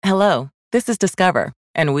Hello, this is Discover,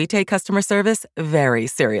 and we take customer service very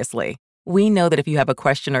seriously. We know that if you have a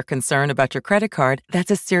question or concern about your credit card,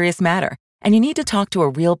 that's a serious matter, and you need to talk to a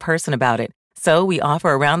real person about it. So we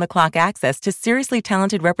offer around-the-clock access to seriously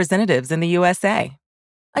talented representatives in the USA.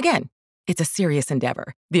 Again, it's a serious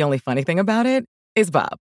endeavor. The only funny thing about it is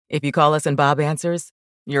Bob. If you call us and Bob answers,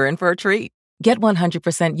 you're in for a treat. Get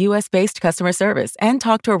 100% US-based customer service and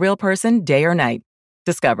talk to a real person day or night.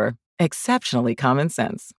 Discover. Exceptionally common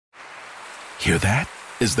sense. Hear that?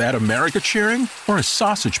 Is that America cheering or a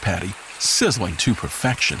sausage patty sizzling to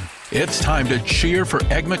perfection? It's time to cheer for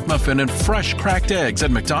Egg McMuffin and fresh cracked eggs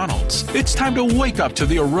at McDonald's. It's time to wake up to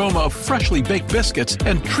the aroma of freshly baked biscuits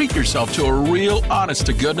and treat yourself to a real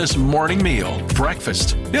honest-to-goodness morning meal.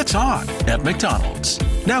 Breakfast, it's on at McDonald's.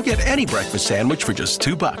 Now get any breakfast sandwich for just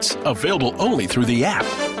 $2. Available only through the app.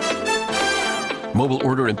 Mobile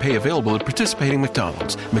order and pay available at participating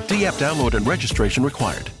McDonald's. McD app download and registration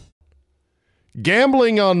required.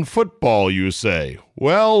 Gambling on football, you say?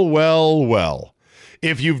 Well.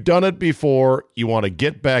 If you've done it before, you want to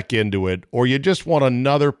get back into it, or you just want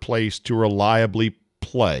another place to reliably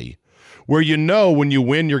play, where you know when you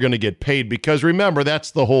win you're going to get paid, because remember,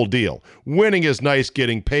 that's the whole deal. Winning is nice,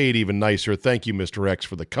 getting paid even nicer. Thank you, Mr. X,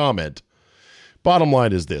 for the comment. Bottom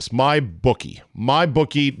line is this, MyBookie,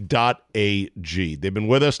 mybookie.ag. They've been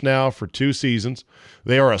with us now for 2 seasons.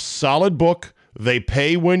 They are a solid book. They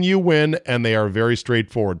pay when you win, and they are very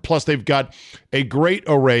straightforward. Plus, they've got a great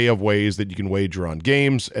array of ways that you can wager on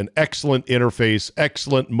games, an excellent interface,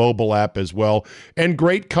 excellent mobile app as well, and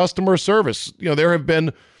great customer service. You know, there have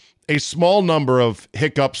been a small number of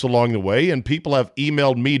hiccups along the way, and people have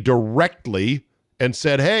emailed me directly and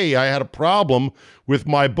said, hey, I had a problem with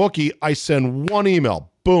MyBookie. I send one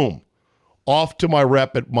email, boom, off to my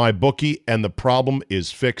rep at MyBookie, and the problem is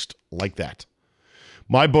fixed like that.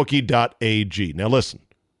 MyBookie.ag. Now listen,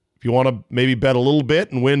 if you want to maybe bet a little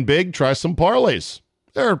bit and win big, try some parlays.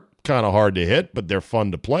 They're kind of hard to hit, but they're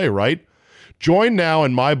fun to play, right? Join now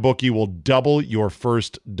and MyBookie will double your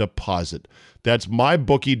first deposit. That's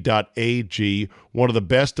mybookie.ag, one of the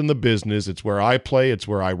best in the business. It's where I play. It's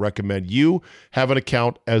where I recommend you have an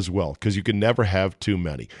account as well, because you can never have too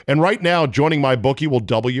many. And right now, joining MyBookie will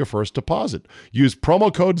double your first deposit. Use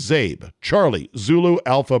promo code ZABE, Charlie, Zulu,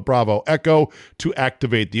 Alpha, Bravo, Echo to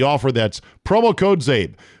activate the offer. That's promo code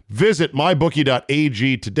ZABE. Visit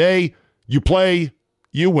mybookie.ag today. You play,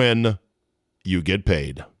 you win, you get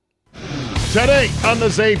paid. Today on the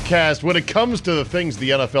CzabeCast, when it comes to the things the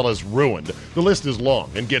NFL has ruined, the list is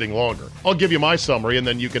long and getting longer. I'll give you my summary and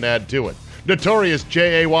then you can add to it. Notorious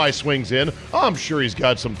J.A.Y. swings in. I'm sure he's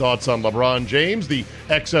got some thoughts on LeBron James, the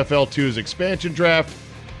XFL2's expansion draft.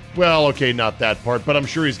 Well, okay, not that part, but I'm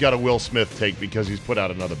sure he's got a Will Smith take because he's put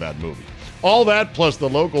out another bad movie. All that plus the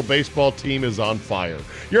local baseball team is on fire.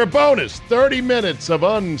 Your bonus 30 minutes of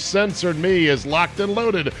uncensored me is locked and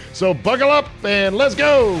loaded. So buckle up and let's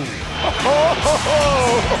go.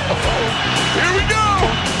 Here we go.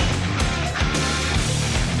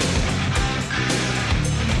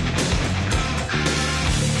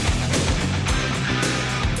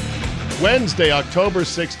 Wednesday, October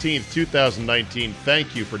 16th, 2019.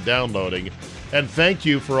 Thank you for downloading. And thank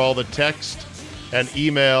you for all the text and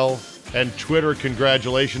email and Twitter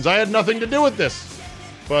congratulations. I had nothing to do with this.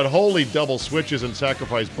 But holy double switches and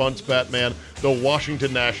sacrifice bunts, Batman. The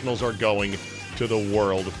Washington Nationals are going to the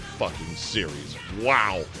World fucking Series.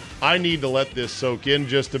 Wow. I need to let this soak in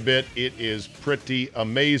just a bit. It is pretty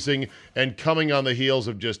amazing. And coming on the heels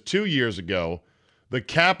of just 2 years ago, the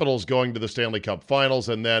Capitals going to the Stanley Cup Finals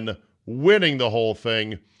and then winning the whole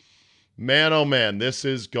thing. Man, oh man, this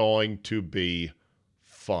is going to be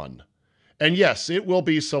fun. And yes, it will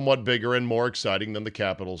be somewhat bigger and more exciting than the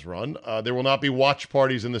Capitals run. There will not be watch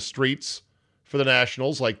parties in the streets for the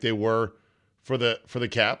Nationals like they were for the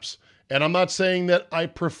Caps. And I'm not saying that I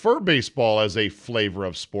prefer baseball as a flavor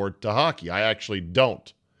of sport to hockey. I actually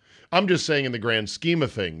don't. I'm just saying in the grand scheme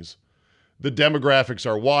of things, the demographics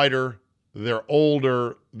are wider, they're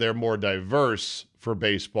older, they're more diverse for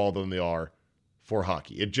baseball than they are for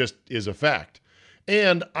hockey. It just is a fact.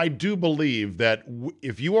 And I do believe that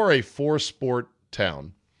if you are a 4-sport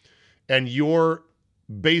town and your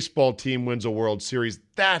baseball team wins a World Series,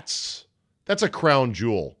 that's a crown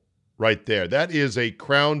jewel right there. That is a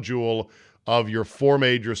crown jewel of your 4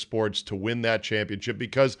 major sports to win that championship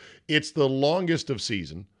because it's the longest of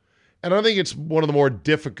season. And I think it's one of the more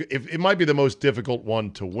difficult, it might be the most difficult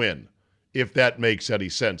one to win, if that makes any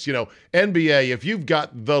sense. You know, NBA, if you've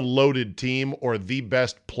got the loaded team or the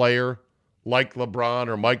best player like LeBron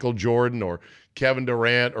or Michael Jordan or Kevin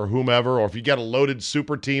Durant or whomever, or if you got a loaded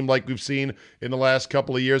super team like we've seen in the last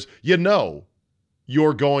couple of years, you know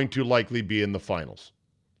you're going to likely be in the finals.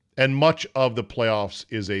 And much of the playoffs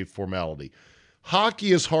is a formality.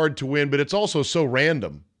 Hockey is hard to win, but it's also so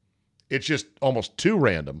random. It's just almost too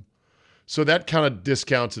random. So that kind of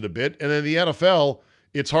discounts it a bit. And then the NFL,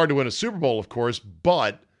 it's hard to win a Super Bowl, of course,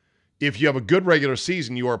 but if you have a good regular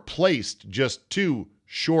season, you are placed just 2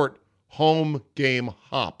 short home game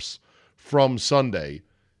hops from Sunday,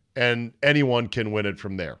 and anyone can win it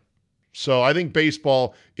from there. So I think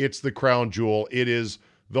baseball, it's the crown jewel. It is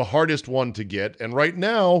the hardest one to get. And right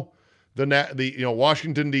now,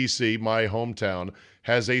 Washington, D.C., my hometown,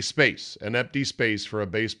 has an empty space for a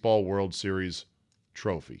baseball World Series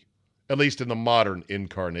trophy, at least in the modern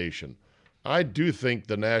incarnation. I do think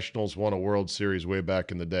the Nationals won a World Series way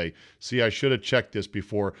back in the day. See, I should have checked this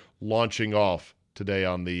before launching off today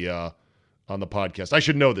on the podcast. I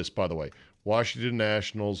should know this, by the way. Washington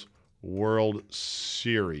Nationals World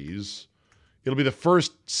Series. It'll be the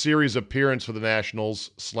first series appearance for the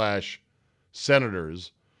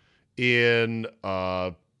Nationals/Senators in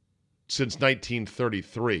since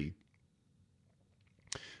 1933.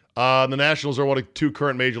 The Nationals are one of 2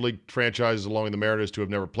 current Major League franchises along with the Mariners to have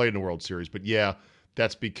never played in a World Series. But yeah,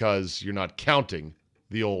 that's because you're not counting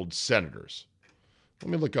the old Senators. Let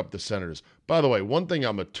me look up the Senators. By the way, one thing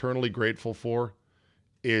I'm eternally grateful for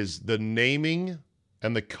is the naming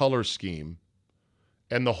and the color scheme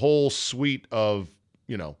and the whole suite of,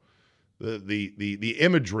 the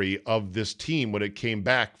imagery of this team when it came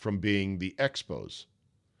back from being the Expos.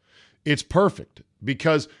 It's perfect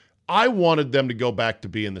because I wanted them to go back to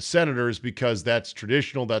being the Senators because that's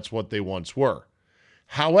traditional. That's what they once were.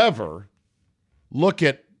 However, look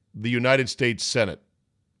at the United States Senate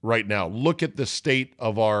right now. Look at the state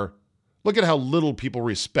of look at how little people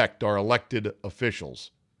respect our elected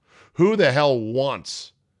officials. Who the hell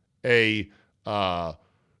wants a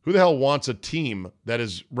team that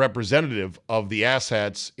is representative of the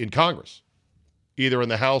asshats in Congress, either in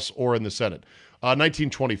the House or in the Senate?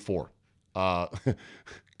 1924.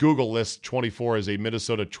 Google lists 24 as a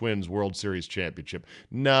Minnesota Twins World Series championship.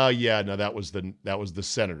 That was the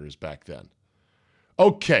Senators back then.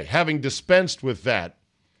 Okay, having dispensed with that,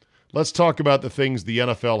 let's talk about the things the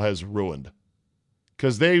NFL has ruined.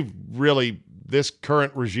 Because this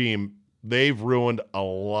current regime, they've ruined a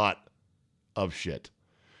lot of shit.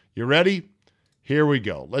 You ready? Here we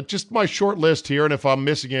go. My short list here, and if I'm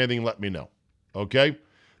missing anything, let me know. Okay?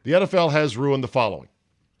 The NFL has ruined the following.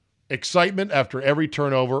 Excitement after every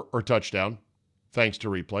turnover or touchdown, thanks to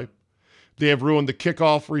replay. They have ruined the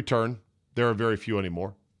kickoff return. There are very few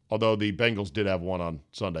anymore, although the Bengals did have one on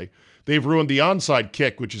Sunday. They've ruined the onside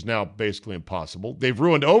kick, which is now basically impossible. They've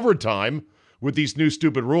ruined overtime with these new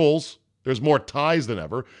stupid rules. There's more ties than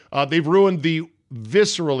ever. They've ruined the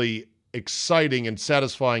viscerally exciting and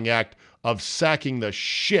satisfying act of sacking the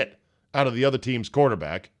shit out of the other team's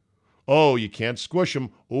quarterback. Oh, you can't squish him.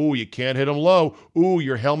 Oh, you can't hit him low. Oh,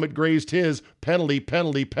 your helmet grazed his. Penalty,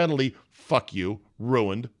 penalty, penalty. Fuck you.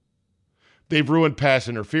 Ruined. They've ruined pass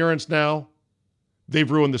interference now.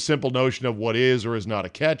 They've ruined the simple notion of what is or is not a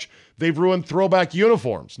catch. They've ruined throwback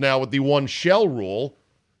uniforms now with the one shell rule.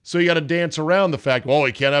 So you got to dance around the fact,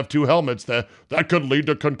 you can't have 2 helmets. That could lead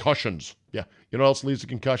to concussions. Yeah. You know what else leads to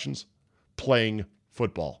concussions? Playing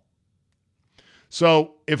football.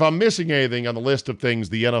 So if I'm missing anything on the list of things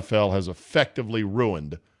the NFL has effectively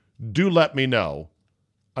ruined, do let me know.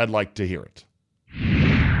 I'd like to hear it.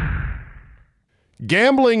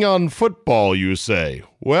 Gambling on football, you say?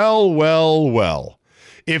 Well.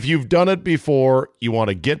 If you've done it before, you want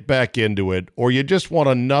to get back into it, or you just want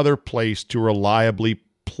another place to reliably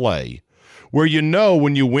play, where you know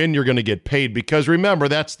when you win you're going to get paid, because remember,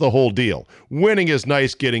 that's the whole deal. Winning is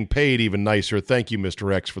nice, getting paid even nicer. Thank you,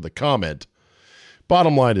 Mr. X, for the comment.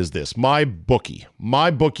 Bottom line is this, MyBookie,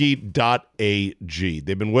 mybookie.ag.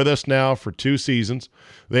 They've been with us now for 2 seasons.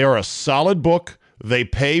 They are a solid book. They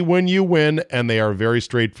pay when you win, and they are very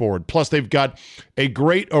straightforward. Plus, they've got a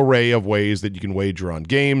great array of ways that you can wager on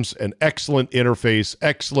games, an excellent interface,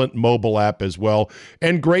 excellent mobile app as well,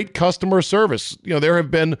 and great customer service. There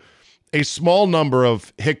have been a small number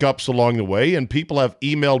of hiccups along the way, and people have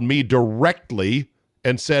emailed me directly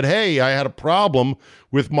and said, hey, I had a problem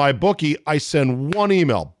with MyBookie. I send one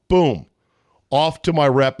email, boom, off to my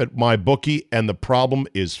rep at MyBookie, and the problem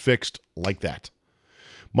is fixed like that.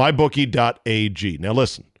 MyBookie.ag. Now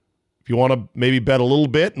listen, if you want to maybe bet a little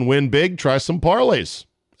bit and win big, try some parlays.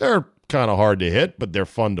 They're kind of hard to hit, but they're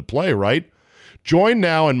fun to play, right? Join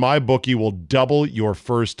now and MyBookie will double your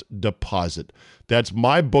first deposit. That's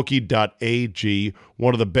mybookie.ag,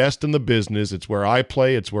 one of the best in the business. It's where I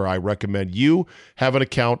play. It's where I recommend you have an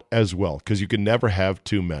account as well, because you can never have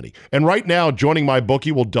too many. And right now, joining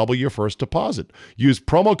MyBookie will double your first deposit. Use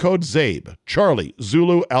promo code ZABE, Charlie,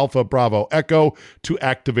 Zulu, Alpha, Bravo, Echo to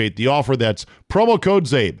activate the offer. That's promo code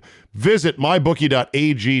ZABE. Visit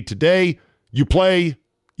mybookie.ag today. You play,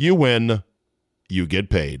 you win, you get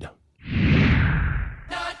paid.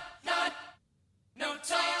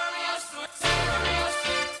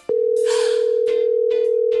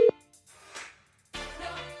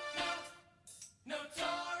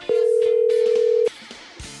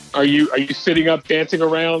 Are you sitting up dancing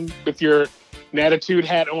around with your Natitude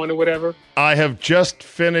hat on or whatever? I have just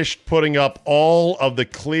finished putting up all of the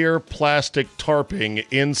clear plastic tarping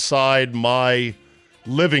inside my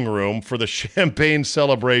living room for the champagne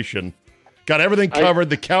celebration. Got everything covered.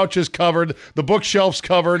 The couch is covered. The bookshelf's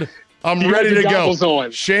covered. I'm ready to go.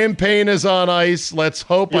 On. Champagne is on ice. Let's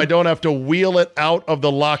hope I don't have to wheel it out of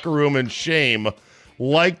the locker room in shame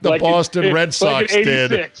like the Boston Red Sox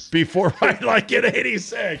did before, like in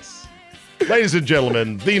 86. Ladies and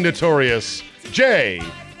gentlemen, the notorious J.A.Y.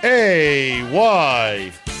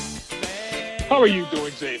 How are you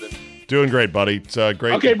doing, Jaden? Doing great, buddy. It's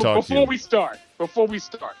great to talk to you. Before we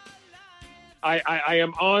start, I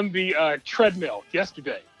am on the treadmill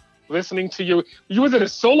yesterday listening to you. You was it a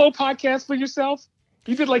solo podcast for yourself?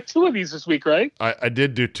 You did like 2 of these this week, right? I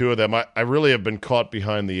did do 2 of them. I really have been caught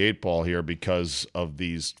behind the 8 ball here because of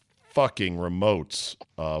these fucking remotes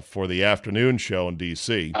for the afternoon show in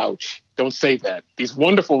D.C. Ouch. Don't say that. These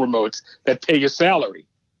wonderful remotes that pay your salary.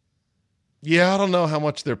 Yeah, I don't know how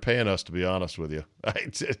much they're paying us, to be honest with you.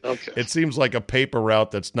 It seems like a paper route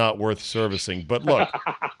that's not worth servicing. But look,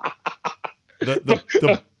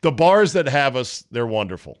 the bars that have us, they're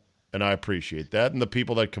wonderful. And I appreciate that. And the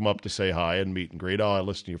people that come up to say hi and meet and greet, I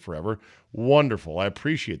listen to you forever. Wonderful. I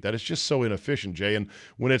appreciate that. It's just so inefficient, Jay. And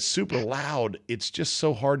when it's super loud, it's just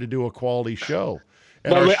so hard to do a quality show.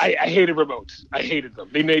 And I hated remotes. I hated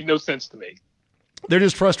them. They made no sense to me. They're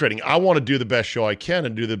just frustrating. I want to do the best show I can,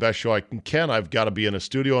 and do the best show I can. I've got to be in a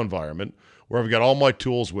studio environment where I've got all my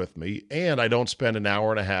tools with me, and I don't spend an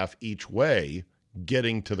hour and a half each way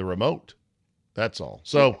getting to the remote. That's all.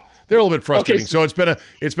 So they're a little bit frustrating. Okay. So it's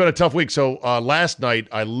been a tough week. So last night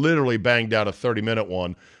I literally banged out a 30-minute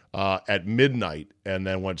one at midnight and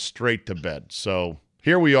then went straight to bed. So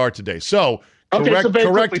here we are today. So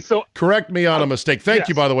correct me on a mistake. Thank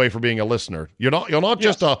you, by the way, for being a listener. You're not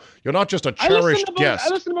just a cherished guest. I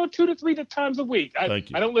listen about 2 to 3 times a week.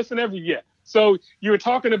 Thank you. I don't listen every year. So you were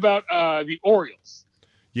talking about the Orioles.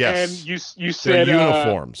 Yes. And you said their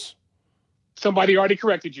uniforms. Somebody already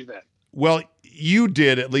corrected you then. Well, you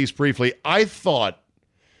did, at least briefly. I thought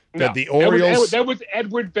that the Orioles... That was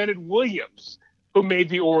Edward Bennett Williams who made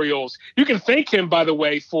the Orioles. You can thank him, by the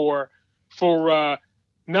way, for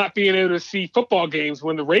not being able to see football games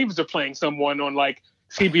when the Ravens are playing someone on, like,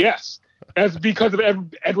 CBS. That's because of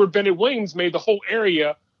Edward Bennett Williams made the whole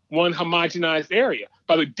area one homogenized area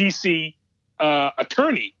by the D.C.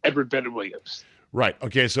 attorney, Edward Bennett Williams. Right.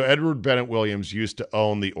 Okay, so Edward Bennett Williams used to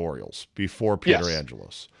own the Orioles before Peter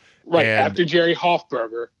Angelos. Right, after Jerry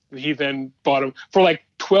Hoffberger, he then bought him for like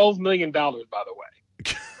 $12 million, by the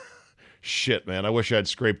way. Shit, man. I wish I'd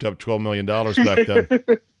scraped up $12 million back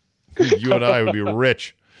then. You and I would be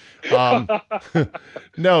rich.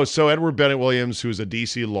 No, so Edward Bennett Williams, who's a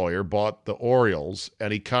D.C. lawyer, bought the Orioles,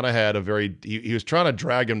 and he kind of had he was trying to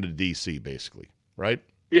drag him to D.C., basically, right?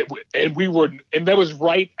 Yeah, and that was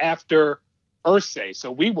right after Irsay,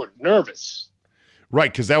 so we were nervous.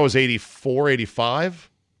 Right, because that was 84, 85?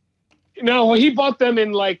 No, he bought them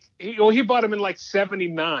in he bought them in like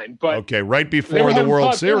 79, but okay, right before the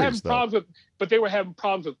World Series, but they were having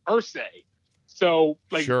problems with Irsay, so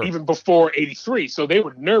even before 83, so they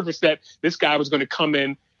were nervous that this guy was going to come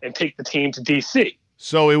in and take the team to DC.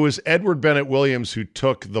 So it was Edward Bennett Williams who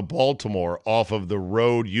took the Baltimore off of the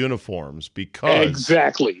road uniforms because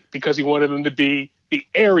he wanted them to be the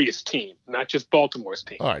area's team, not just Baltimore's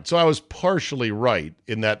team. All right, so I was partially right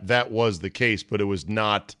in that was the case, but it was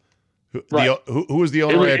not. Right. Who was the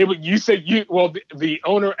owner? The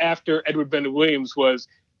owner after Edward Bennett Williams was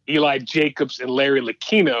Eli Jacobs and Larry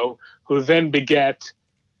Lucchino, who then begat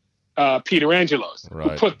Peter Angelos, who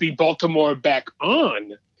put the Baltimore back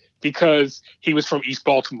on because he was from East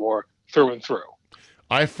Baltimore through and through.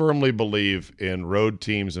 I firmly believe in road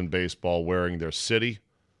teams in baseball wearing their city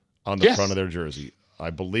on the front of their jersey. I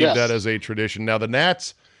believe that as a tradition. Now, the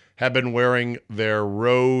Nats have been wearing their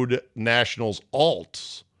road Nationals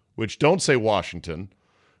alts, which don't say Washington,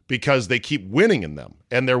 because they keep winning in them.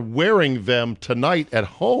 And they're wearing them tonight at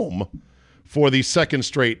home for the second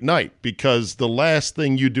straight night, because the last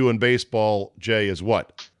thing you do in baseball, Jay, is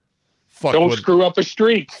what? Don't screw up a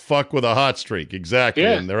streak. Fuck with a hot streak, exactly.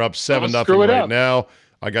 Yeah. And they're up 7-0 right now.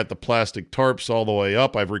 I got the plastic tarps all the way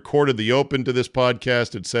up. I've recorded the open to this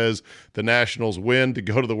podcast. It says the Nationals win to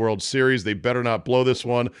go to the World Series. They better not blow this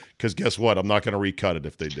one, because guess what? I'm not going to recut it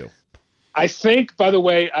if they do. I think, by the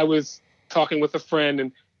way, I was talking with a friend,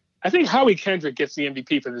 and I think Howie Kendrick gets the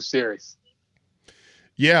MVP for this series.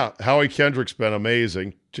 Yeah, Howie Kendrick's been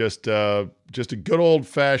amazing. Just a good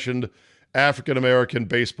old-fashioned African-American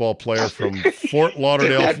baseball player from Fort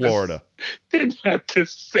Lauderdale, Florida. Didn't have to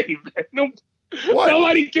say that. What?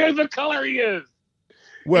 Nobody cares what color he is.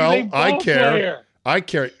 Well, I care. Player. I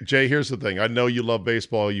care. Jay, here's the thing. I know you love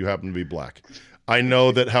baseball. You happen to be black. I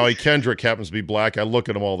know that Howie Kendrick happens to be black. I look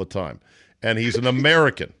at him all the time. And he's an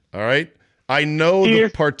American, all right? I know the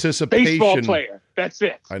participation. Baseball player. That's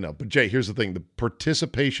it. I know. But, Jay, here's the thing. The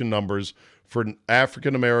participation numbers for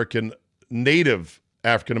African-American, native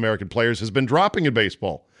African-American players has been dropping in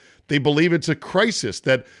baseball. They believe it's a crisis,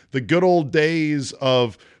 that the good old days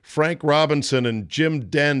of Frank Robinson and Jim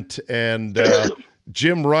Dent and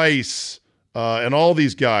Jim Rice and all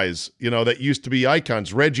these guys, that used to be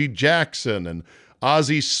icons, Reggie Jackson and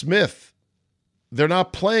Ozzie Smith, they're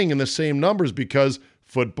not playing in the same numbers because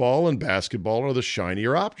football and basketball are the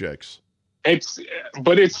shinier objects.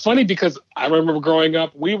 But it's funny because I remember growing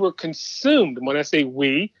up, we were consumed. When I say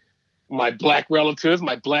we, my black relatives,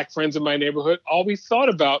 my black friends in my neighborhood, all we thought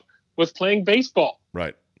about was playing baseball.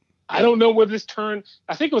 Right. I don't know where this turned.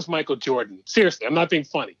 I think it was Michael Jordan. Seriously, I'm not being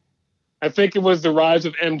funny. I think it was the rise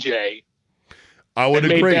of MJ. I would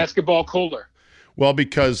agree. Made basketball cooler. Well,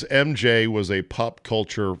 because MJ was a pop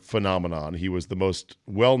culture phenomenon. He was the most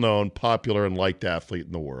well-known, popular, and liked athlete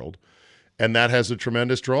in the world. And that has a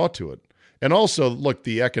tremendous draw to it. And also, look,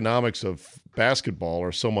 the economics of basketball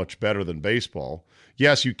are so much better than baseball.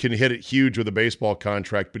 Yes, you can hit it huge with a baseball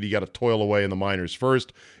contract, but you got to toil away in the minors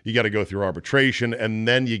first. You got to go through arbitration, and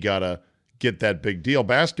then you got to get that big deal.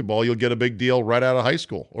 Basketball, you'll get a big deal right out of high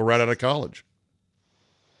school or right out of college.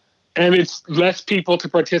 And it's less people to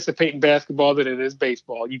participate in basketball than it is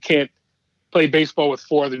baseball. You can't play baseball with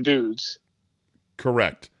four other dudes.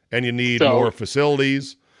 Correct. And you need more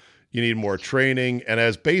facilities. You need more training. And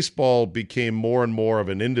as baseball became more and more of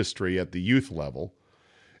an industry at the youth level,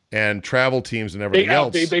 and travel teams and everything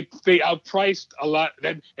else. They outpriced a lot.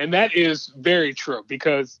 And that is very true,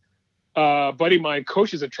 because a buddy of mine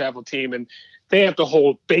coaches a travel team, and they have to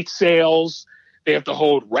hold bake sales. They have to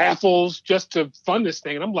hold raffles just to fund this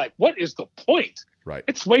thing. And I'm like, what is the point? Right.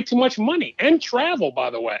 It's way too much money, and travel,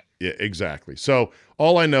 by the way. Yeah, exactly. So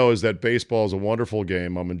all I know is that baseball is a wonderful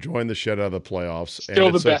game. I'm enjoying the shit out of the playoffs.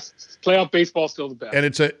 Still the best. Playoff baseball is still the best. And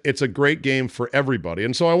it's a great game for everybody.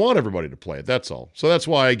 And so I want everybody to play it. That's all. So that's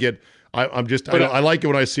why I like it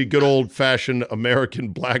when I see good old fashioned American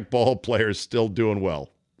black ball players still doing well.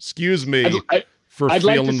 Excuse me for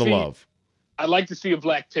feeling the love. I'd like to see a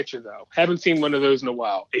black pitcher, though. Haven't seen one of those in a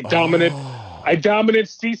while. A dominant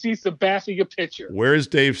CC Sabathia pitcher. Where's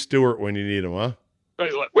Dave Stewart when you need him, huh?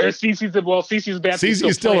 Where's CC Sabathia?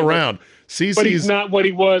 CC's still around. But he's not what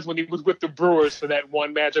he was when he was with the Brewers for that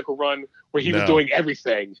one magical run where he was doing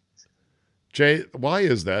everything. Jay, why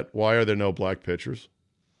is that? Why are there no black pitchers?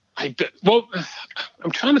 I'm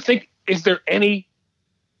trying to think. Is there any?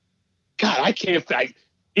 God, I can't think.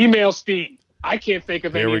 Email Steve. I can't think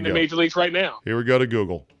of any in the major leagues right now. Here we go to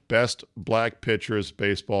Google. Best black pitchers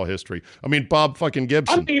baseball history. I mean, Bob fucking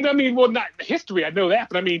Gibson. Well, not history. I know that,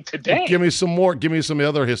 but I mean today. Give me some more. Give me some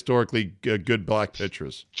other historically good black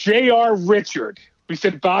pitchers. J.R. Richard. We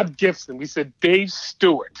said Bob Gibson. We said Dave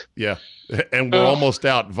Stewart. Yeah, and we're almost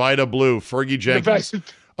out. Vida Blue, Fergie Jenkins.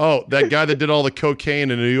 Oh, that guy that did all the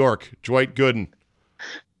cocaine in New York, Dwight Gooden.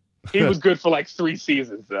 He was good for like 3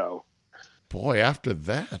 seasons, though. Boy, after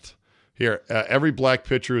that. Here, every black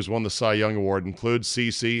pitcher who's won the Cy Young Award includes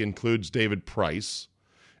CeCe, includes David Price,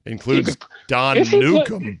 includes Don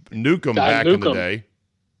Newcomb back in the day.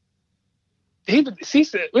 David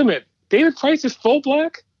CeCe, wait a minute. David Price is full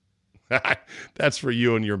black? That's for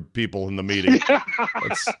you and your people in the meeting.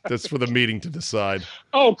 That's for the meeting to decide.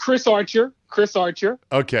 Oh, Chris Archer.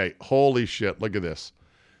 Okay, holy shit, look at this.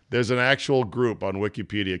 There's an actual group on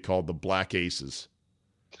Wikipedia called the Black Aces.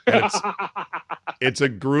 And it's a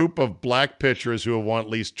group of black pitchers who have won at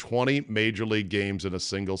least 20 major league games in a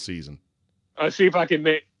single season. See if I can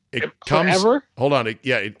make it. Forever? Hold on.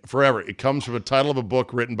 Forever. It comes from a title of a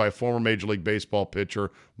book written by former Major League Baseball pitcher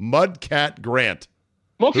Mudcat Grant.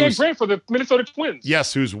 Grant for the Minnesota Twins.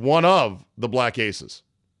 Yes, who's one of the Black Aces.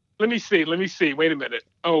 me see. Wait a minute.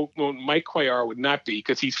 Oh, well, Mike Cuellar would not be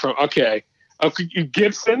because he's from. Okay.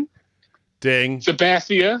 Gibson. Ding.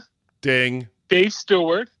 Sabathia. Ding. Dave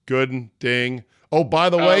Stewart. Gooden. Ding. Oh, by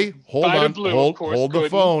the way, hold on. Blue, hold the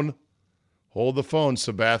phone. Hold the phone.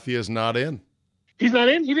 Sabathia is not in. He's not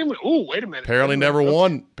in? He didn't win. Oh, wait a minute. Apparently never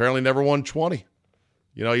won 20.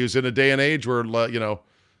 He was in a day and age where,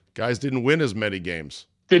 guys didn't win as many games.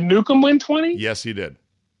 Did Newcomb win 20? Yes, he did.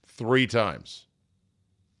 3 times.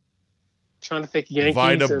 Trying to think Yankees.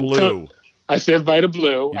 Vita Blue. I said Vita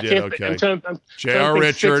Blue. You did, okay. J.R.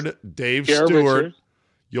 Richard, Dave Stewart. Richard.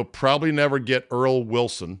 You'll probably never get Earl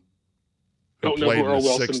Wilson, who played in the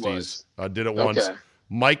 60s. Did it once. Okay.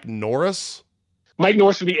 Mike Norris. Mike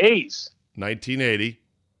Norris for the A's. 1980.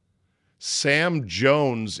 Sam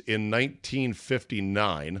Jones in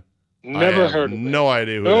 1959. Never heard of him. No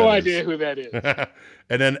idea who that is.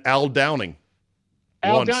 And then Al Downing.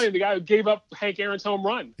 Al Downing, the guy who gave up Hank Aaron's home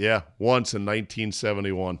run. Yeah, once in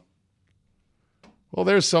 1971. Well,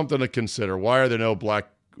 there's something to consider. Why are there no black?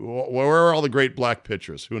 Where are all the great black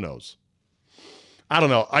pitchers? Who knows? I don't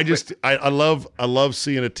know. I love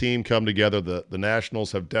seeing a team come together. The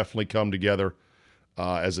Nationals have definitely come together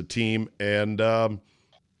as a team, and I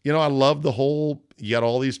love the whole. You got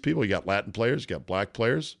all these people. You got Latin players. You got black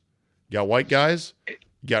players. You got white guys. You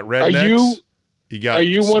got rednecks. Are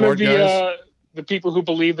you one of the people who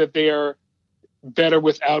believe that they are better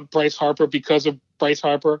without Bryce Harper because of Bryce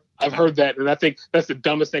Harper? I've heard that, and I think that's the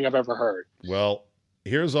dumbest thing I've ever heard. Well,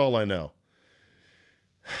 here's all I know.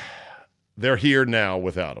 They're here now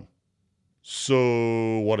without him.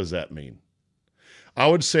 So what does that mean? I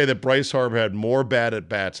would say that Bryce Harper had more bad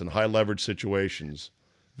at-bats in high-leverage situations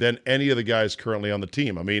than any of the guys currently on the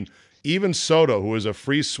team. I mean, even Soto, who is a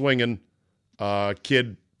free-swinging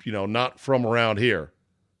kid, not from around here,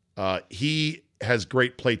 he has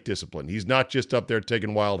great plate discipline. He's not just up there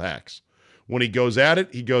taking wild hacks. When he goes at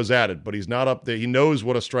it, but he's not up there. He knows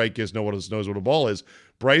what a strike is, knows what a ball is.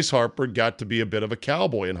 Bryce Harper got to be a bit of a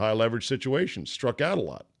cowboy in high-leverage situations, struck out a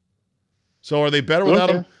lot. So are they better without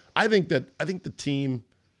him? I think the team,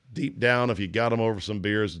 deep down, if you got him over some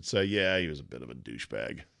beers, would say, yeah, he was a bit of a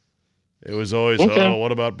douchebag. It was always,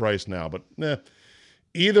 what about Bryce now? But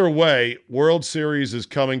either way, World Series is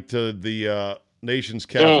coming to the nation's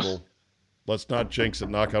capital. Let's not jinx it,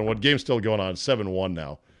 knock on wood. Game's still going on, 7-1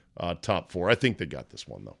 now, top 4. I think they got this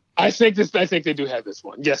one, though. I think they do have this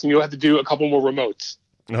one. Yes, and you'll have to do a couple more remotes.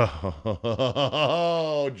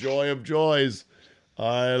 Oh, joy of joys.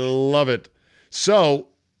 I love it. So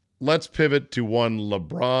let's pivot to one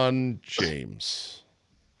LeBron James.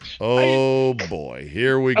 Oh, boy.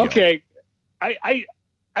 Here we go. Okay. I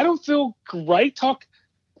don't feel right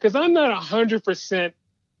because I'm not 100%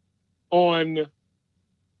 on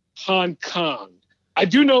Hong Kong. I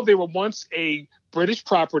do know they were once a British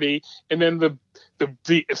property, and then the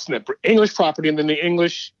English property, and then the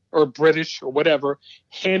English or British or whatever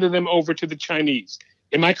handed them over to the Chinese.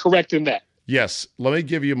 Am I correct in that? Yes. Let me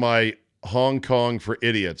give you my Hong Kong for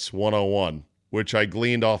Idiots 101, which I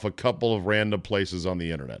gleaned off a couple of random places on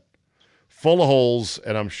the internet. Full of holes,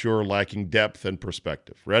 and I'm sure lacking depth and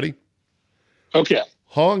perspective. Ready? Okay.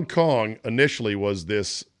 Hong Kong initially was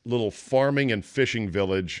this little farming and fishing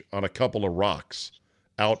village on a couple of rocks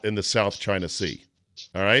out in the South China Sea.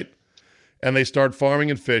 All right? And they start farming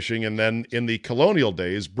and fishing, and then in the colonial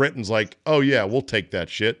days, Britain's like, oh yeah, we'll take that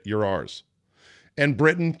shit. You're ours. And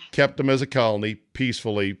Britain kept them as a colony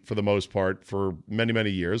peacefully for the most part for many, many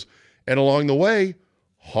years. And along the way,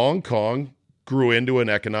 Hong Kong grew into an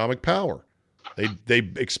economic power.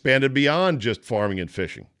 They expanded beyond just farming and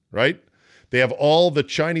fishing, right? They have all the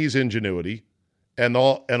Chinese ingenuity and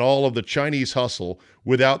all of the Chinese hustle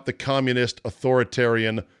without the communist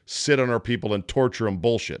authoritarian sit on our people and torture them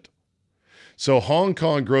bullshit. So Hong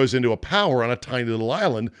Kong grows into a power on a tiny little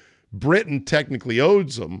island. Britain technically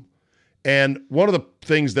owes them. And one of the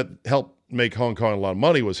things that helped make Hong Kong a lot of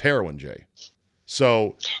money was heroin, Jay.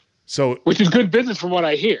 So which is good business from what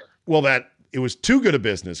I hear. Well, it was too good a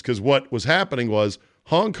business because what was happening was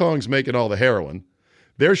Hong Kong's making all the heroin.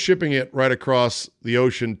 They're shipping it right across the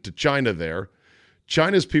ocean to China there.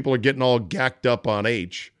 China's people are getting all gacked up on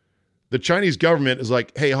H. The Chinese government is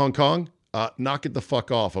like, hey, Hong Kong, knock it the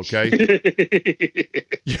fuck off, okay?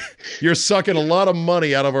 You're sucking a lot of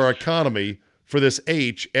money out of our economy for this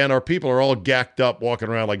H, and our people are all gacked up walking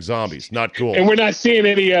around like zombies. Not cool. And we're not seeing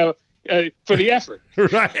any for the effort.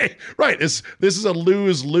 Right. This is a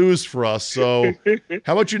lose-lose for us, so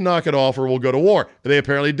how about you knock it off or we'll go to war? They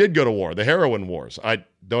apparently did go to war, the heroin wars.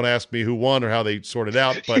 Don't ask me who won or how they sorted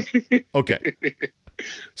out, but okay.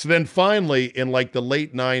 So then finally, in like the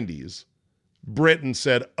late 90s, Britain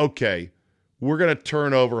said, okay, we're going to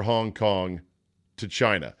turn over Hong Kong to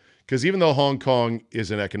China. Because even though Hong Kong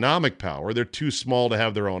is an economic power, they're too small to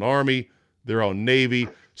have their own army, their own navy.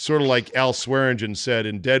 Sort of like Al Swearingen said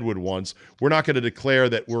in Deadwood once, we're not going to declare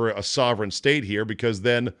that we're a sovereign state here because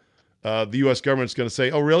then the U.S. government's going to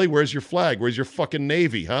say, oh, really? Where's your flag? Where's your fucking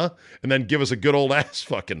navy, huh? And then give us a good old ass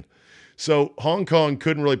fucking. So Hong Kong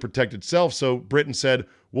couldn't really protect itself, so Britain said,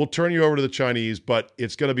 we'll turn you over to the Chinese, but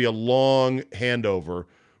it's going to be a long handover.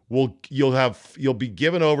 You'll be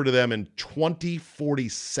given over to them in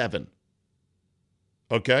 2047.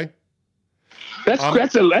 Okay?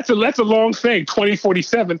 That's a long thing,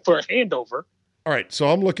 2047 for a handover. All right, so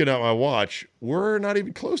I'm looking at my watch. We're not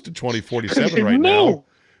even close to 2047 right now.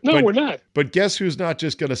 No, we're not. But guess who's not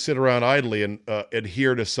just going to sit around idly and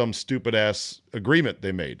adhere to some stupid-ass agreement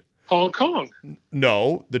they made? Hong Kong.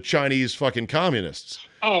 No, the Chinese fucking communists.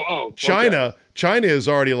 Oh. China. Okay. China is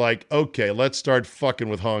already like, okay, let's start fucking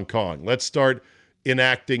with Hong Kong. Let's start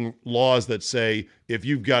enacting laws that say if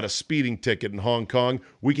you've got a speeding ticket in Hong Kong,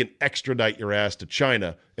 we can extradite your ass to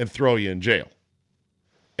China and throw you in jail.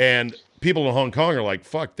 And people in Hong Kong are like,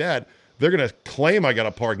 fuck that. They're going to claim I got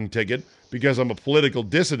a parking ticket because I'm a political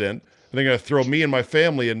dissident, and they're going to throw me and my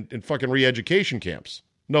family in fucking re-education camps.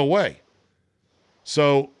 No way.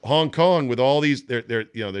 So Hong Kong, with all these,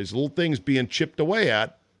 there's little things being chipped away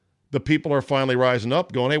at, the people are finally rising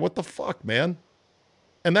up going, hey, what the fuck, man?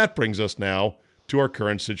 And that brings us now to our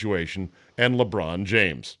current situation and LeBron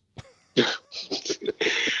James.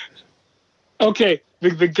 Okay,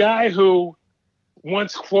 the guy who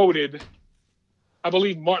once quoted, I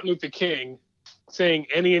believe, Martin Luther King, saying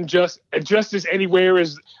any injustice anywhere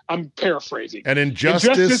is, I'm paraphrasing. An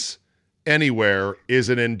injustice anywhere is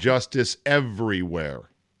an injustice everywhere.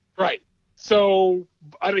 Right. So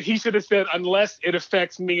he should have said, unless it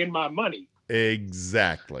affects me and my money.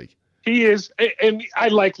 Exactly. He is, and I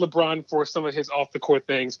like LeBron for some of his off-the-court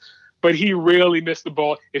things, but he really missed the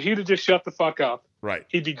ball. If he'd have just shut the fuck up, right,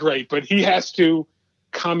 he'd be great. But he has to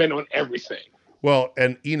comment on everything. Well,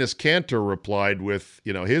 and Enes Kanter replied with,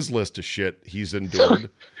 his list of shit he's endured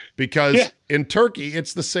because in Turkey,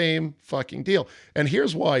 it's the same fucking deal. And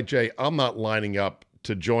here's why, Jay, I'm not lining up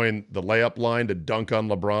to join the layup line to dunk on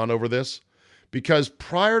LeBron over this. Because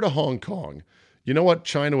prior to Hong Kong, you know what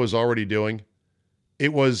China was already doing?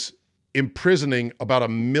 It was imprisoning about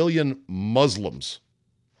 1 million Muslims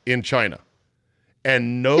in China.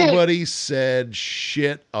 And nobody said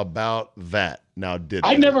shit about that. Now, did they?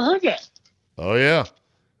 I never heard that. Oh, yeah.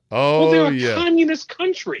 Oh, well, they're yeah. a communist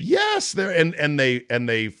country. Yes, they're and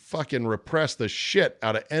they fucking repress the shit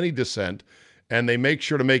out of any dissent, and they make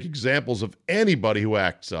sure to make examples of anybody who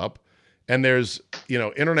acts up. And there's,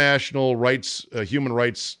 international rights, human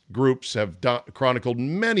rights groups have chronicled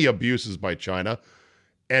many abuses by China,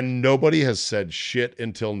 and nobody has said shit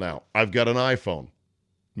until now. I've got an iPhone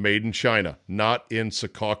made in China, not in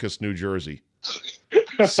Secaucus, New Jersey.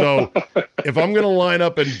 So if I'm going to line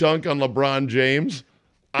up and dunk on LeBron James,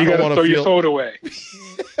 I don't want to throw your phone away.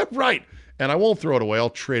 Right. And I won't throw it away. I'll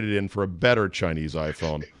trade it in for a better Chinese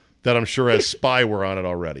iPhone that I'm sure has spyware on it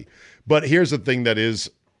already. But here's the thing that is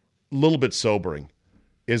a little bit sobering,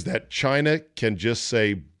 is that China can just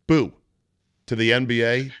say boo to the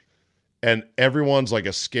NBA, and everyone's like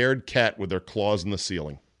a scared cat with their claws in the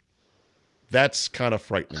ceiling. That's kind of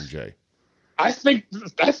frightening, Jay. I think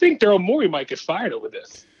Daryl Morey might get fired over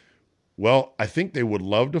this. Well, I think they would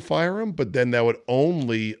love to fire him, but then that would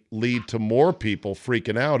only lead to more people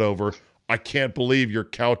freaking out over, I can't believe you're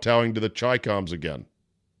kowtowing to the Chi-Coms again.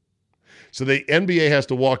 So the NBA has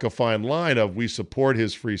to walk a fine line of we support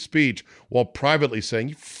his free speech while privately saying,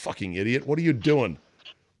 you fucking idiot, what are you doing?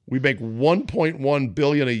 We make $1.1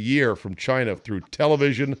 billion a year from China through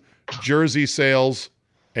television, jersey sales,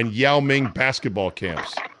 and Yao Ming basketball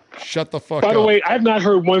camps. Shut the fuck up. By the way, I've not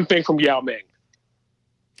heard one thing from Yao Ming.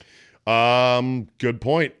 Good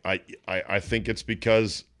point. I think it's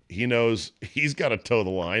because he knows he's got to toe the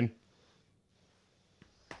line.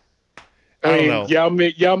 I don't know.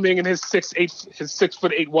 Yao Ming and his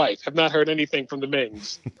 6'8" wife. Have not heard anything from the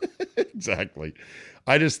Mings. Exactly.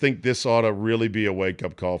 I just think this ought to really be a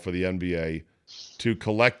wake-up call for the NBA to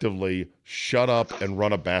collectively shut up and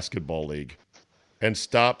run a basketball league and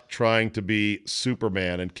stop trying to be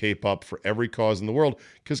Superman and cape up for every cause in the world.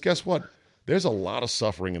 Because guess what? There's a lot of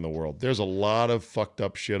suffering in the world. There's a lot of fucked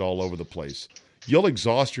up shit all over the place. You'll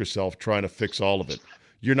exhaust yourself trying to fix all of it.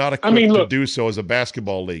 You're not equipped to do so as a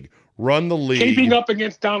basketball league. Run the league. Keeping up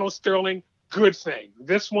against Donald Sterling, good thing.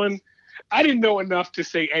 This one, I didn't know enough to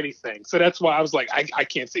say anything. So that's why I was like, I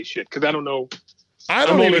can't say shit because I don't know I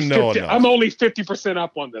don't even know enough. I'm only 50%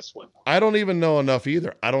 up on this one. I don't even know enough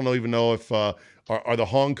either. I don't even know if are the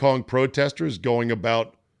Hong Kong protesters going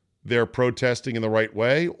about their protesting in the right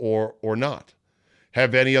way or not.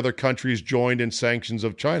 Have any other countries joined in sanctions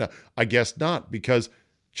of China? I guess not, because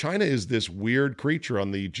China is this weird creature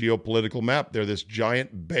on the geopolitical map. They're this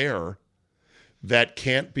giant bear that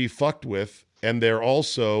can't be fucked with, and they're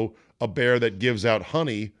also a bear that gives out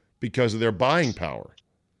honey because of their buying power.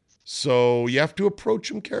 So you have to approach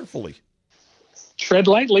them carefully. Tread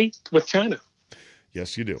lightly with China.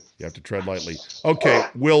 Yes, you do. You have to tread lightly. Okay,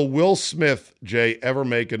 will Will Smith, Jay, ever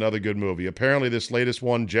make another good movie? Apparently this latest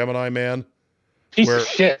one, Gemini Man. Piece of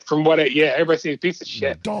shit from everybody sees piece of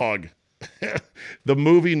shit. Dog. The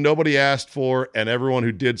movie nobody asked for, and everyone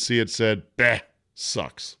who did see it said, bah,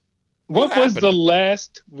 sucks. What was the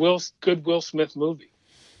last good Will Smith movie?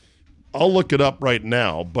 I'll look it up right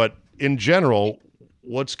now, but in general,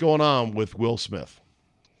 what's going on with Will Smith?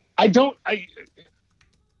 He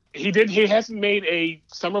hasn't made a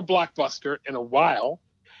summer blockbuster in a while.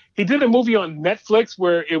 He did a movie on Netflix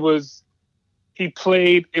where it was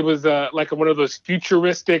like one of those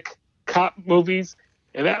futuristic cop movies,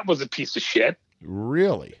 and that was a piece of shit.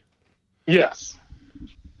 Really? Yes.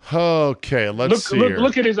 Okay, let's see here.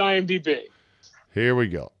 Look at his IMDb. Here we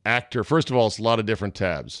go. Actor. First of all, it's a lot of different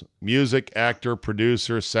tabs. Music, actor,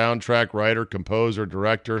 producer, soundtrack, writer, composer,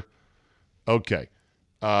 director. Okay.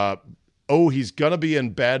 He's going to be in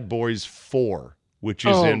Bad Boys 4, which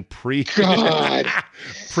is in pre-production.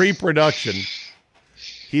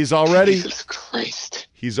 He's already Jesus Christ.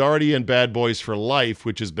 He's already in Bad Boys for Life,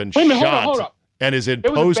 which has been shot hold up. And is in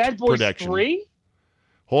post-production. Bad Boys 3?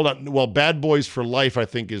 Hold on. Well, Bad Boys for Life, I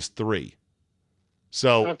think, is 3.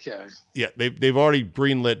 So, okay. Yeah, they've already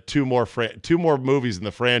greenlit two more movies in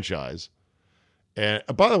the franchise. And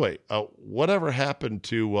by the way, whatever happened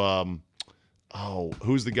to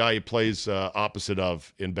who's the guy he plays opposite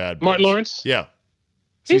of in Bad Boys? Martin Lawrence? Yeah.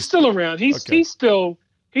 He's still around. He's still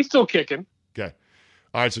kicking. Okay.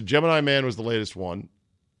 All right, so Gemini Man was the latest one.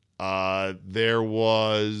 There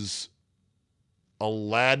was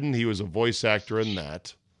Aladdin. He was a voice actor in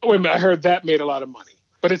that. Wait a minute, I heard that made a lot of money.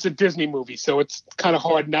 But it's a Disney movie, so it's kind of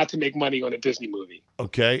hard not to make money on a Disney movie.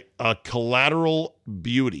 Okay. Collateral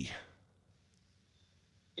Beauty.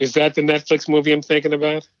 Is that the Netflix movie I'm thinking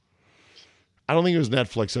about? I don't think it was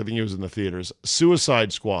Netflix. I think it was in the theaters.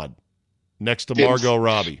 Suicide Squad, next to Margot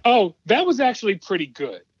Robbie. Oh, that was actually pretty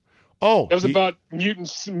good. Oh. That was about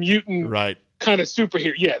mutant right. kind of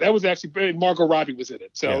superhero. Yeah, that was actually, Margot Robbie was in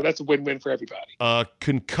it. So That's a win-win for everybody.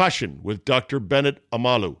 Concussion with Dr. Bennett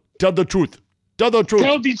Amalu. Tell the truth. Tell the truth.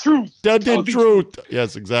 Tell the truth. Tell the truth.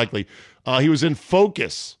 Yes, exactly. He was in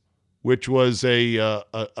Focus, which was a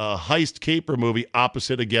heist caper movie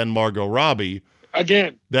opposite, again, Margot Robbie.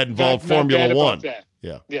 Again. That involved Formula One. That.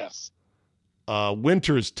 Yeah. Yes.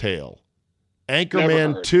 Winter's Tale.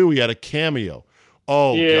 Anchorman 2, he had a cameo.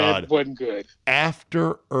 Oh, yeah, God. It wasn't good.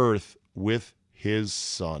 After Earth with his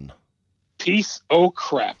son. Piece of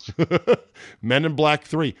crap. Men in Black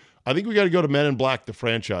 3. I think we got to go to Men in Black, the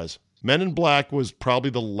franchise. Men in Black was probably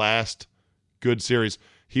the last good series.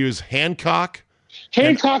 He was Hancock.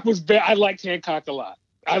 Hancock was bad. I liked Hancock a lot.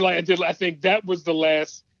 I think that was the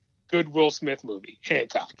last good Will Smith movie,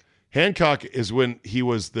 Hancock. Hancock is when he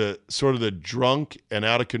was the sort of the drunk and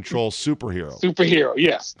out of control superhero. Superhero,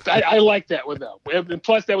 yes. I like that one though. And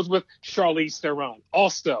plus, that was with Charlize Theron.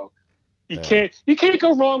 Also, you can't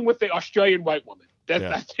go wrong with the Australian white woman.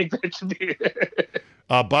 I think that should be.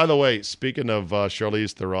 By the way, speaking of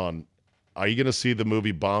Charlize Theron, are you going to see the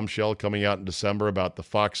movie Bombshell coming out in December about the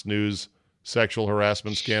Fox News sexual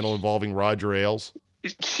harassment scandal involving Roger Ailes?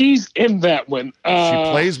 She's in that one. She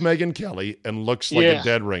plays Megyn Kelly and looks like a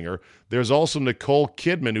dead ringer. There's also Nicole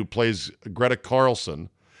Kidman, who plays Greta Carlson.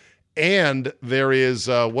 And there is,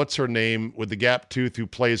 what's her name, with the gap tooth, who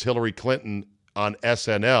plays Hillary Clinton on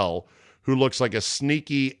SNL, who looks like a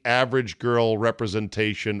sneaky average girl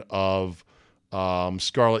representation of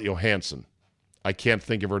Scarlett Johansson. I can't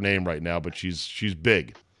think of her name right now, but she's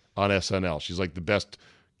big on SNL. She's like the best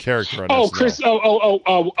character on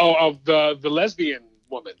SNL. The lesbian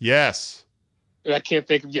woman. Yes. I can't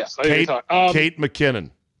think of, yes. Kate McKinnon.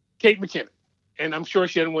 Kate McKinnon. And I'm sure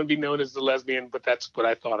she didn't want to be known as the lesbian, but that's what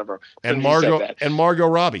I thought of her. And Margot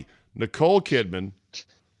Robbie. Nicole Kidman,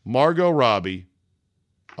 Margot Robbie,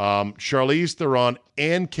 Charlize Theron,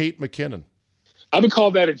 and Kate McKinnon. I would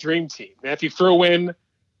call that a dream team. Now, if you throw in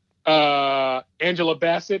Angela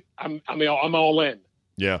Bassett, I'm all in.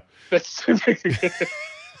 Yeah.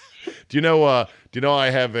 Do you know? I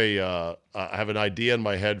have I have an idea in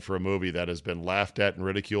my head for a movie that has been laughed at and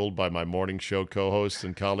ridiculed by my morning show co-hosts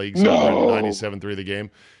and colleagues over at 97.3 The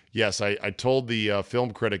Game. Yes, I told the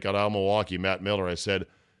film critic at Al Milwaukee, Matt Miller, I said,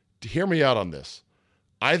 hear me out on this.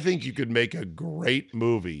 I think you could make a great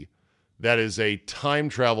movie that is a time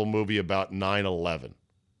travel movie about 9/11.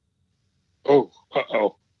 Oh,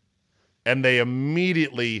 uh-oh. And they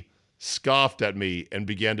immediately scoffed at me and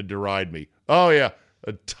began to deride me. Oh, yeah,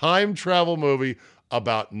 a time travel movie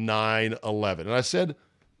about 9/11. And I said,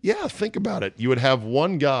 yeah, think about it. You would have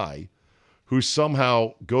one guy who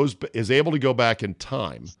somehow is able to go back in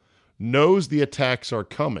time, knows the attacks are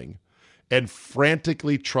coming, and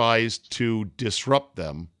frantically tries to disrupt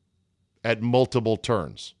them at multiple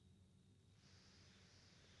turns.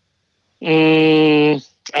 I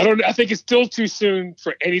think it's still too soon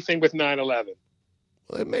for anything with 9/11.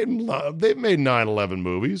 They've made 9/11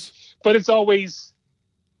 movies, but it's always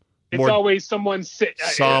someone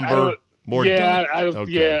somber, more. Yeah, I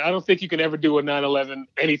don't think you can ever do a 9/11.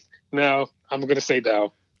 No, I'm going to say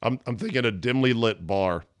no. I'm thinking a dimly lit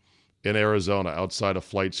bar in Arizona outside a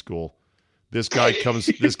flight school. This guy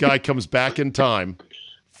comes back in time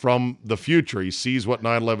from the future. He sees what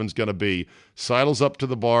 9/11 is going to be, sidles up to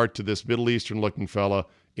the bar to this Middle Eastern-looking fella,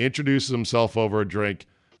 introduces himself over a drink,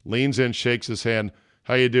 leans in, shakes his hand.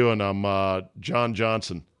 How you doing? I'm John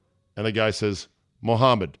Johnson. And the guy says,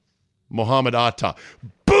 Mohammed Atta.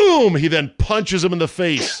 Boom! He then punches him in the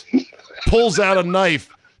face, pulls out a knife,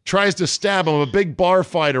 tries to stab him. A big bar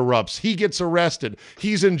fight erupts. He gets arrested.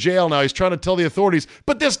 He's in jail now. He's trying to tell the authorities,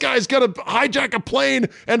 but this guy's going to hijack a plane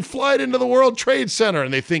and fly it into the World Trade Center.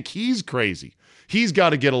 And they think he's crazy. He's got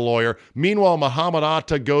to get a lawyer. Meanwhile, Muhammad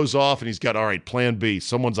Atta goes off and he's got, all right, plan B.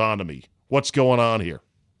 Someone's on to me. What's going on here?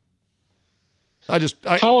 I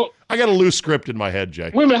got a loose script in my head,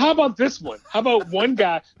 Jay. Wait a minute. How about this one? How about one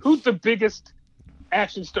guy who's the biggest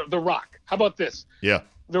action star? The Rock. How about this? Yeah.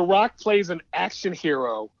 The Rock plays an action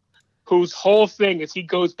hero whose whole thing is he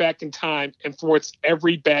goes back in time and thwarts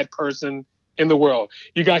every bad person in the world.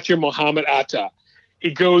 You got your Muhammad Atta.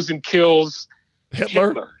 He goes and kills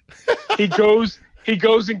Hitler. he goes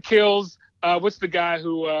and kills what's the guy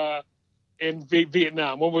who in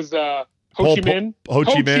Vietnam? What was Ho Chi Minh? Ho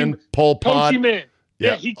Chi Minh, Pol Pot. Ho Chi Minh.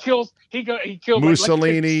 Yeah, he kills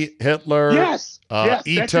Mussolini, Hitler. Yes.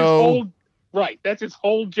 Ito. That's his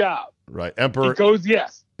whole job. Right. Emperor. He goes,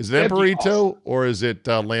 yes. Is it Emperor Ito or is it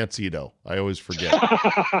Lance Ito? I always forget.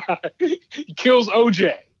 He kills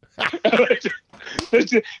OJ.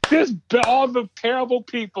 There's all the terrible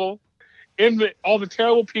people in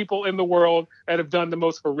the world that have done the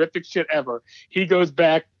most horrific shit ever. He goes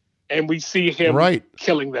back and we see him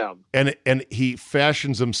killing them. And he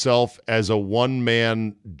fashions himself as a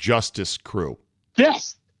one-man justice crew.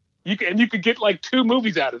 Yes. You could get like 2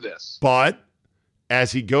 movies out of this. But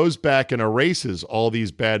as he goes back and erases all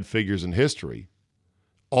these bad figures in history,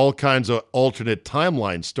 all kinds of alternate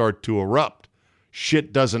timelines start to erupt.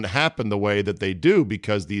 Shit doesn't happen the way that they do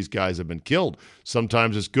because these guys have been killed.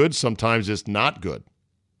 Sometimes it's good, sometimes it's not good.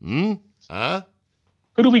 Huh?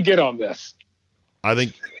 Who do we get on this? I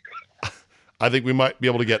think we might be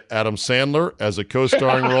able to get Adam Sandler as a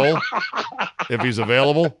co-starring role if he's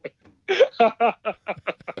available.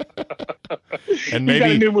 And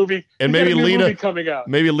maybe a new movie. And maybe Lena coming out.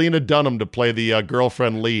 Maybe Lena Dunham to play the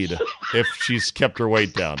girlfriend lead if she's kept her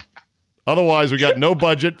weight down. Otherwise, we got no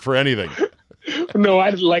budget for anything. No,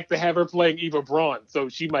 I'd like to have her playing Eva Braun, so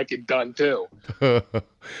she might get done too.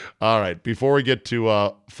 All right. Before we get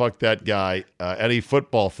to fuck that guy, any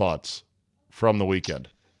football thoughts from the weekend?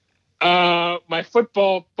 My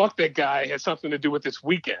football fuck that guy has something to do with this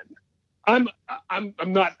weekend. I'm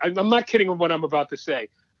not kidding with what I'm about to say.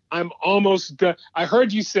 I'm almost done. I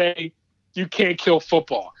heard you say you can't kill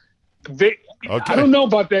football. I don't know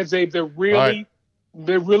about that, Zabe.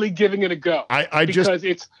 They're really giving it a go.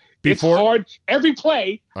 It's hard. Every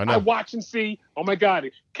play I watch and see, oh my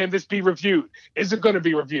God, can this be reviewed? Is it going to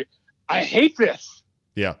be reviewed? I hate this.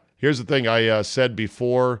 Yeah. Here's the thing I said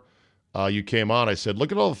before you came on. I said,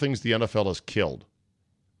 look at all the things the NFL has killed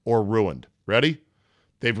or ruined. Ready?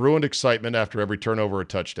 They've ruined excitement after every turnover or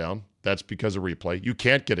touchdown. That's because of replay. You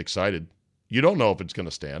can't get excited. You don't know if it's going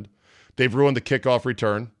to stand. They've ruined the kickoff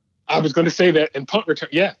return. I was going to say that, and punt return.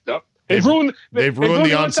 Yeah. No. They've ruined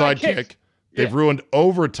the onside kick. They've ruined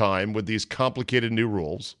overtime with these complicated new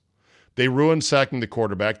rules. They ruined sacking the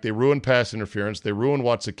quarterback. They ruined pass interference. They ruined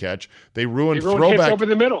what's a catch. They ruined throwback hits over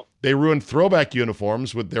the middle. They ruined throwback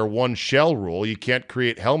uniforms with their one shell rule. You can't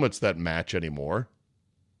create helmets that match anymore.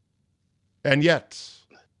 And yet,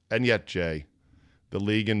 Jay, the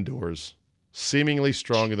league endures, seemingly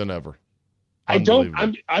stronger than ever. I'm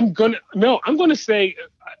gonna say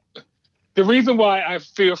the reason why I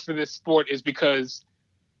fear for this sport is because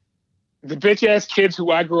the bitch ass kids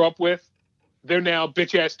who I grew up with, they're now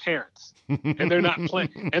bitch ass parents, and they're not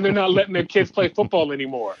playing, and they're not letting their kids play football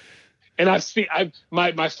anymore. And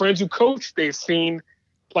my friends who coach, they've seen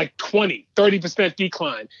like 30%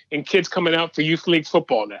 decline in kids coming out for youth league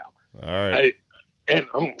football now. All right.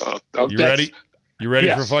 You ready? You ready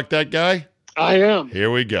yes. for Fuck That Guy? I am.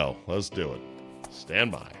 Here we go. Let's do it.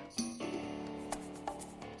 Stand by.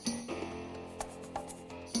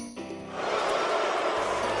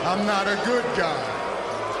 I'm not a good guy.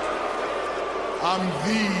 I'm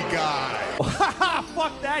the guy.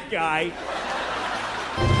 Fuck that guy.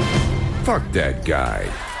 Fuck that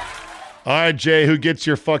guy. All right, Jay, who gets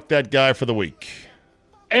your Fuck That Guy for the week?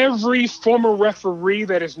 Every former referee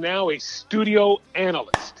that is now a studio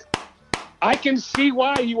analyst. I can see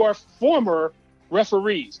why you are former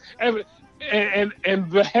referees. And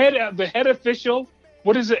the head official,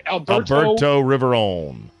 what is it, Alberto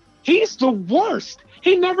Riveron. He's the worst.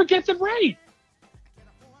 He never gets it right.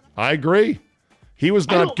 I agree. He was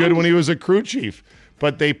not good when he was a crew chief,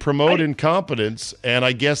 but they promote incompetence, and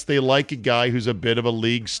I guess they like a guy who's a bit of a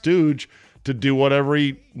league stooge to do whatever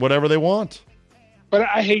they want. But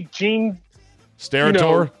I hate Gene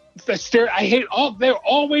Steratore. I hate they're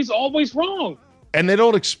always wrong. And they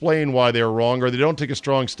don't explain why they're wrong, or they don't take a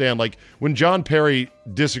strong stand. Like when John Perry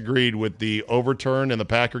disagreed with the overturn in the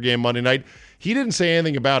Packer game Monday night, he didn't say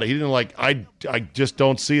anything about it. He didn't I just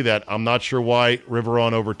don't see that. I'm not sure why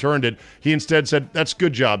Riveron overturned it. He instead said, that's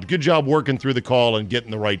good job. Good job working through the call and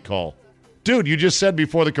getting the right call. Dude, you just said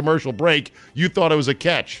before the commercial break you thought it was a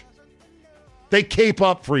catch. They cape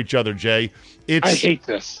up for each other, Jay. I hate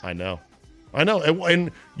this. I know.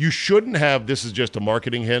 And you shouldn't have, this is just a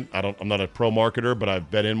marketing hint. I'm not a pro marketer, but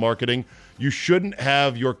I've been in marketing. You shouldn't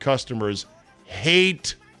have your customers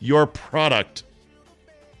hate your product.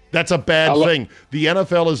 That's a bad thing. The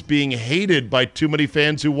NFL is being hated by too many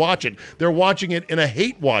fans who watch it. They're watching it in a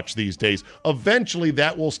hate watch these days. Eventually,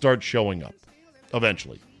 that will start showing up.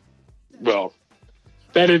 Eventually. Well,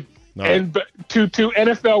 that is, no. And to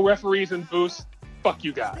NFL referees and booths, fuck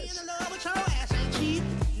you guys.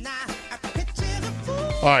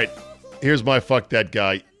 All right, here's my Fuck That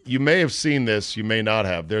Guy. You may have seen this, you may not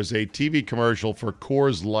have. There's a TV commercial for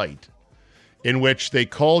Coors Light in which they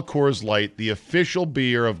call Coors Light the official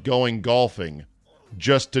beer of going golfing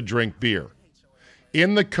just to drink beer.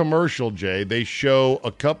 In the commercial, Jay, they show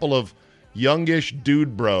a couple of youngish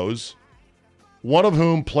dude bros, one of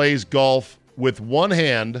whom plays golf with one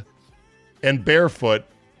hand and barefoot,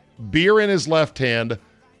 beer in his left hand,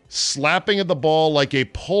 slapping at the ball like a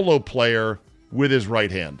polo player with his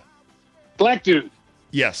right hand. Black dude.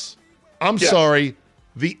 Yes. I'm sorry.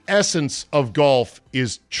 The essence of golf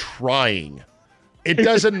is trying. It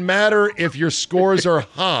doesn't matter if your scores are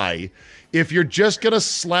high. If you're just going to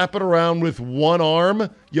slap it around with one arm,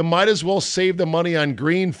 you might as well save the money on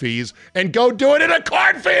green fees and go do it in a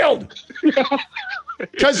cornfield.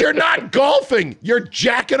 Because you're not golfing. You're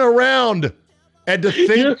jacking around. And to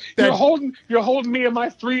think you're holding me in my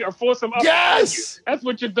 3 or 4-some up. Yes, that's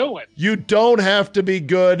what you're doing. You don't have to be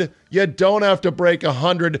good. You don't have to break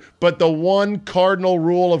 100. But the one cardinal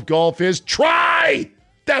rule of golf is try.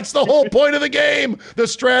 That's the whole point of the game. The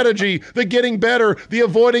strategy, the getting better, the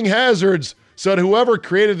avoiding hazards. So to whoever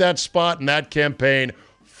created that spot in that campaign,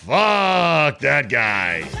 fuck that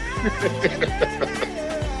guy.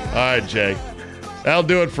 All right, Jay. That'll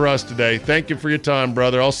do it for us today. Thank you for your time,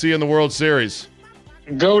 brother. I'll see you in the World Series.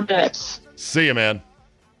 Go Nets. See you, man.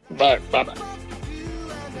 Bye. Bye-bye.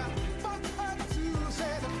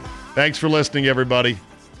 Thanks for listening, everybody.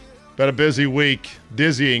 Been a busy week,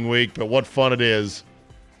 dizzying week, but what fun it is.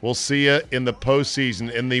 We'll see you in the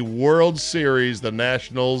postseason. In the World Series, the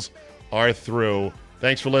Nationals are through.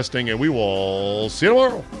 Thanks for listening, and we will see you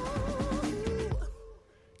tomorrow.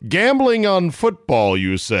 Gambling on football,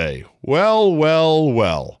 you say?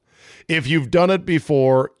 Well. If you've done it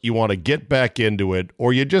before, you want to get back into it,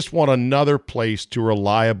 or you just want another place to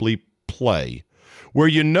reliably play, where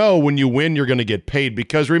you know when you win you're going to get paid,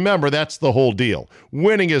 because remember, that's the whole deal.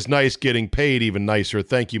 Winning is nice, getting paid even nicer.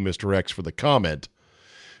 Thank you, Mr. X, for the comment.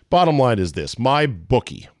 Bottom line is this,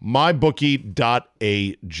 MyBookie, mybookie.ag.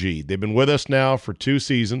 They've been with us now for 2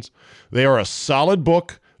 seasons. They are a solid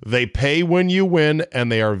book. They pay when you win,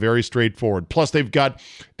 and they are very straightforward. Plus, they've got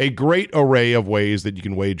a great array of ways that you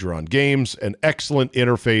can wager on games, an excellent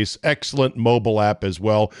interface, excellent mobile app as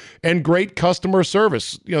well, and great customer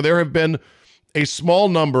service. You know, there have been a small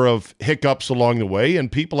number of hiccups along the way,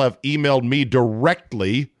 and people have emailed me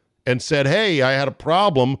directly and said, hey, I had a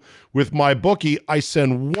problem with MyBookie. I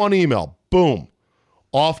send one email. boom,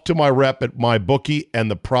 off to my rep at MyBookie, and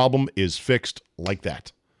the problem is fixed like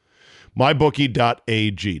that.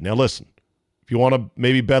 MyBookie.ag. Now listen, if you want to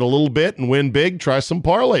maybe bet a little bit and win big, try some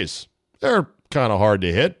parlays. They're kind of hard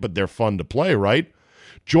to hit, but they're fun to play, right?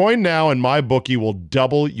 Join now and MyBookie will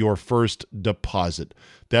double your first deposit.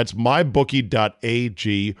 That's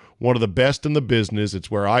MyBookie.ag, one of the best in the business. It's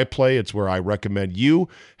where I play. It's where I recommend you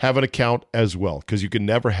have an account as well, because you can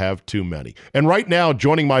never have too many. And right now,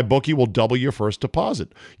 joining MyBookie will double your first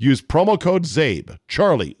deposit. Use promo code ZABE,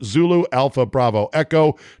 Charlie, Zulu, Alpha, Bravo,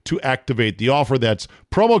 Echo, to activate the offer. That's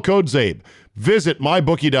promo code ZABE. Visit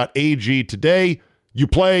MyBookie.ag today. You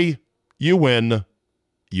play, you win,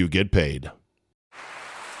 you get paid.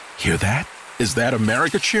 Hear that? Is that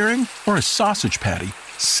America cheering or a sausage patty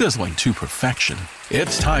sizzling to perfection?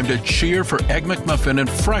 It's time to cheer for Egg McMuffin and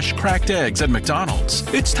fresh cracked eggs at McDonald's.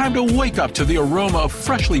 It's time to wake up to the aroma of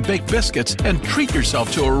freshly baked biscuits and treat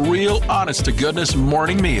yourself to a real honest-to-goodness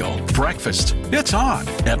morning meal. Breakfast, it's on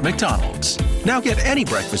at McDonald's. Now get any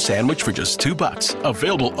breakfast sandwich for just $2.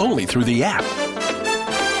 Available only through the app.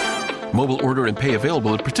 Mobile order and pay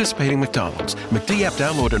available at participating McDonald's. McD app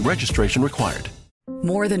download and registration required.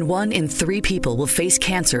 More than 1 in 3 people will face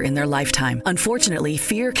cancer in their lifetime. Unfortunately,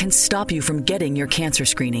 fear can stop you from getting your cancer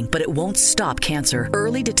screening, but it won't stop cancer.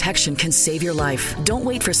 Early detection can save your life. Don't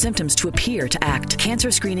wait for symptoms to appear to act. Cancer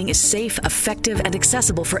screening is safe, effective, and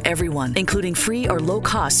accessible for everyone, including free or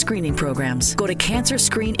low-cost screening programs. Go to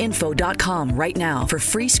cancerscreeninfo.com right now for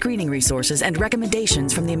free screening resources and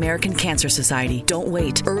recommendations from the American Cancer Society. Don't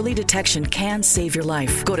wait. Early detection can save your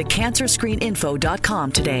life. Go to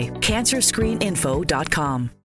cancerscreeninfo.com today. cancerscreeninfo.com.